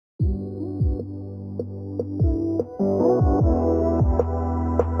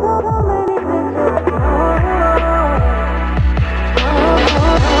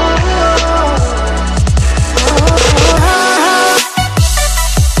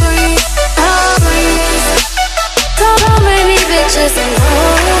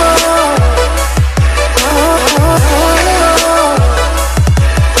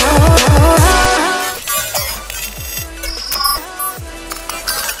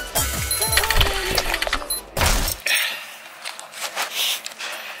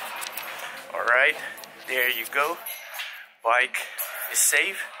there you go. Bike is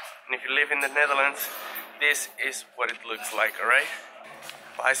safe, and if you live in the Netherlands, this is what it looks like, alright?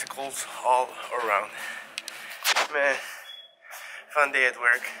 Bicycles all around. Man, fun day at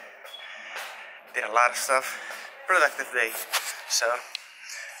work. Did a lot of stuff. Productive day. So,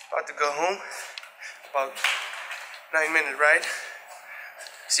 about to go home. About 9-minute ride.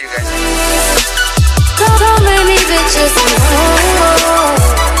 See you guys.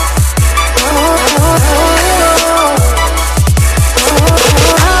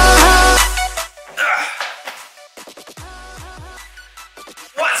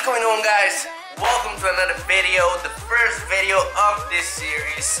 What's going on, guys? Welcome to another video, the first video of this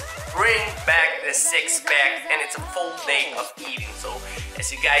series. Bring back the six-pack, and it's a full day of eating. So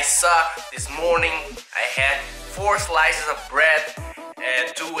as you guys saw this morning, I had 4 slices of bread,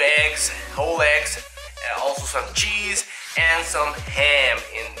 2 eggs, whole eggs, also some cheese and some ham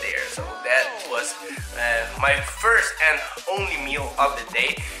in there. So that was my first and only meal of the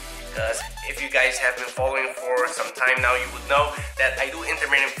day. Because if you guys have been following for some time now, you would know that I do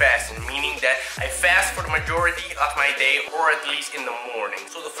intermittent fasting, meaning that I fast for the majority of my day, or at least in the morning.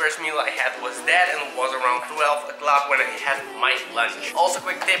 So the first meal I had was that, and it was around 12 o'clock when I had my lunch. Also,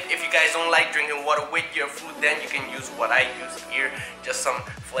 quick tip, if you guys don't like drinking water with your food, then you can use what I use here, just some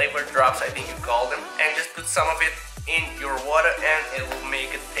flavor drops, I think you call them, and just put some of it in your water and it will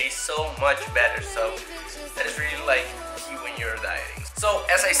make it taste so much better. So that is really like key when you're dieting. So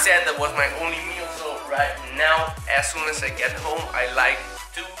as I said, that was my only meal. So right now, as soon as I get home, I like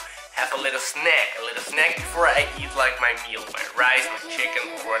to have a little snack before I eat like my meal, my rice, my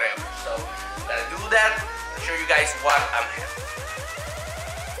chicken, or whatever. So gotta do that. I'll show you guys what I'm having.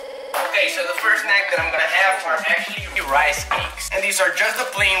 Okay, so the first snack that I'm gonna have are actually rice cakes. And these are just the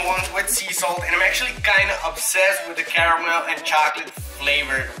plain ones with sea salt, and I'm actually kinda obsessed with the caramel and chocolate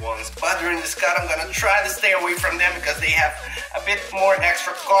flavored ones. But during this cut, I'm gonna try to stay away from them because they have a bit more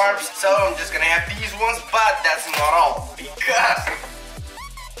extra carbs. So I'm just gonna have these ones, but that's not all, because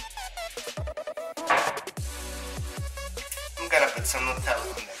I'm gonna put some Nutella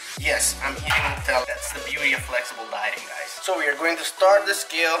on them. Yes, I'm eating Nutella. That's the beauty of flexible dieting, guys. So we are going to start the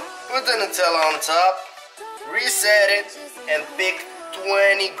scale, put the Nutella on top, reset it, and pick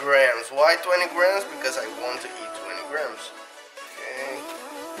 20 grams. Why 20 grams? Because I want to eat 20 grams. Okay.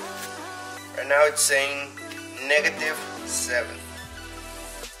 Right now it's saying -7.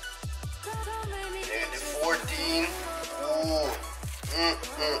 -14. Ooh.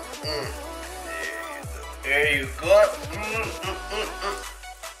 There you go.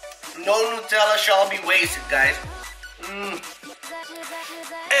 No Nutella shall be wasted, guys. And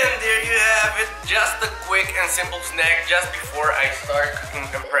there you have it, just a quick and simple snack just before I start cooking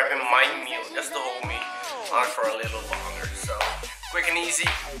and prepping my meal, just to hold me on for a little longer. So quick and easy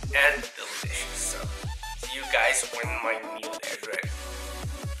and delicious. So see you guys when my meal is ready.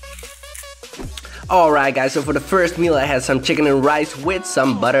 Alright guys, so for the first meal I had some chicken and rice with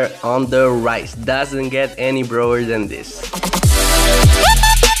some butter on the rice. Doesn't get any broer than this.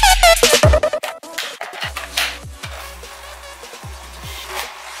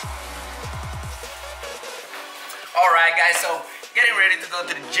 Alright guys, so getting ready to go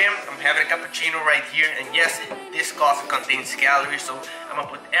to the gym. I'm having a cappuccino right here, and yes, this coffee contains calories, so I'm gonna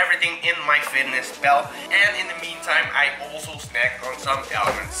put everything in MyFitnessPal. And in the meantime, I also snack on some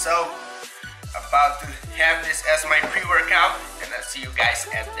elements. So about to have this as my pre-workout, and I'll see you guys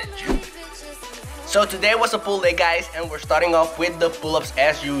at the gym. So today was a pull day, guys, and we're starting off with the pull-ups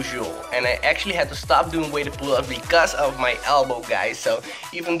as usual. And I actually had to stop doing weighted pull-ups because of my elbow, guys. So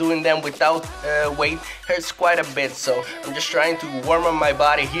even doing them without weight hurts quite a bit. So I'm just trying to warm up my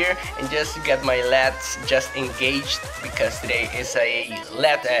body here and just get my lats just engaged, because today is a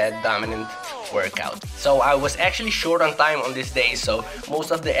lat dominant workout. So I was actually short on time on this day, so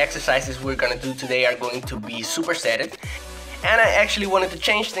most of the exercises we're gonna do today are going to be supersetted. And I actually wanted to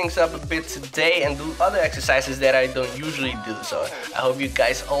change things up a bit today and do other exercises that I don't usually do. So I hope you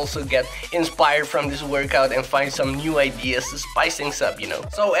guys also get inspired from this workout and find some new ideas to spice things up, you know.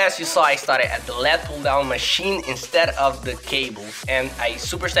 So as you saw, I started at the lat pull down machine instead of the cables, and I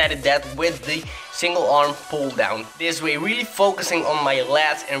supersetted that with the single arm pull down. This way, really focusing on my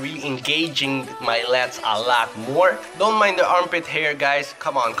lats and really engaging my lats a lot more. Don't mind the armpit hair, guys.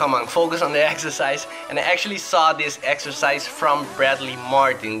 Come on, focus on the exercise. And I actually saw this exercise from Bradley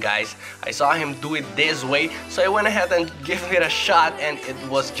Martin, guys. I saw him do it this way, so I went ahead and gave it a shot, and it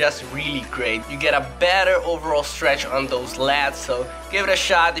was just really great. You get a better overall stretch on those lats, so give it a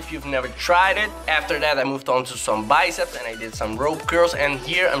shot if you've never tried it. After that, I moved on to some biceps and I did some rope curls, and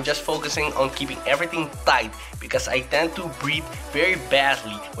here I'm just focusing on keeping everything tight because I tend to breathe very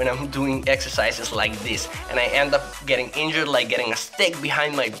badly when I'm doing exercises like this, and I end up getting injured, like getting a stick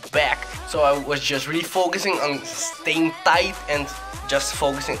behind my back. So I was just really focusing on staying tight and just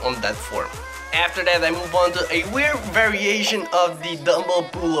focusing on that form. After that, I move on to a weird variation of the dumbbell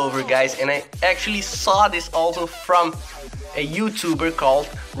pullover, guys, and I actually saw this also from a YouTuber called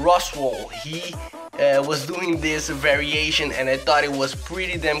Joespn. He was doing this variation and I thought it was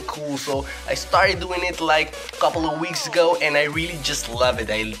pretty damn cool, so I started doing it like a couple of weeks ago and I really just love it.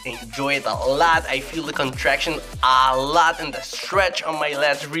 I enjoy it a lot. I feel the contraction a lot and the stretch on my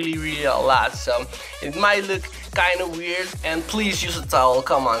lats really a lot. So it might look kind of weird, and please use a towel,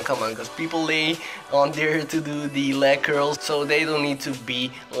 come on, because people lay on there to do the leg curls, so they don't need to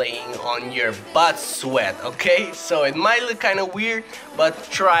be laying on your butt sweat, okay? So it might look kind of weird, but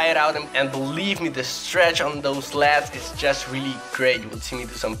try it out, and believe me, the stretch on those lats is just really great. You will see me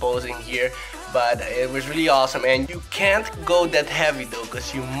do some posing here, but it was really awesome. And you can't go that heavy though,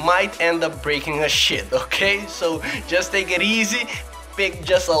 because you might end up breaking a shit, okay? So just take it easy. Pick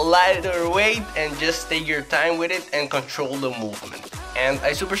just a lighter weight and just take your time with it and control the movement. And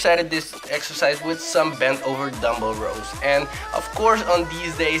I supersetted this exercise with some bent over dumbbell rows. And of course, on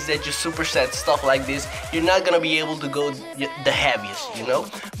these days that you superset stuff like this, you're not gonna be able to go the heaviest, you know?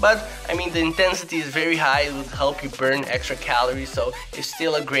 But I mean, the intensity is very high. It will help you burn extra calories, so it's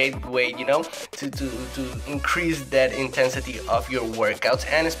still a great way, you know, to increase that intensity of your workouts,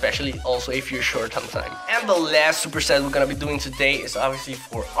 and especially also if you're short on time. And the last superset we're gonna be doing today is obviously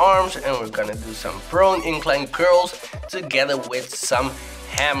for arms, and we're gonna do some prone incline curls together with some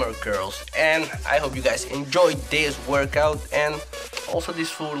hammer curls. And I hope you guys enjoyed today's workout and also this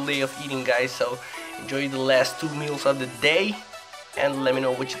full day of eating, guys. So enjoy the last 2 meals of the day and let me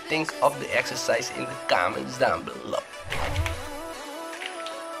know what you think of the exercise in the comments down below.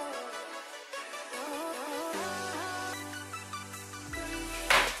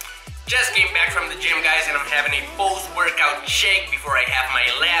 Just came back from the gym, guys, and I'm having a post-workout shake before I have my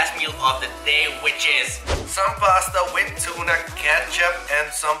last meal of the day, which is some pasta with tuna, ketchup,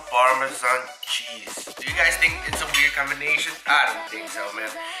 and some Parmesan cheese. Do you guys think it's a weird combination? I don't think so, man.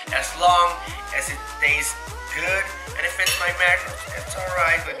 As long as it tastes good and it fits my macros, it's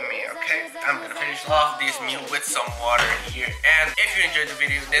alright with me, okay? I'm gonna finish off this meal with some water here. And if you enjoyed the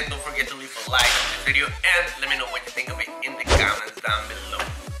video, then don't forget to leave a like on this video and let me know what you think of it in the comments down below.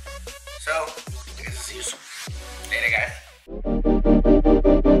 So, I guess I'll see you soon. Later, guys.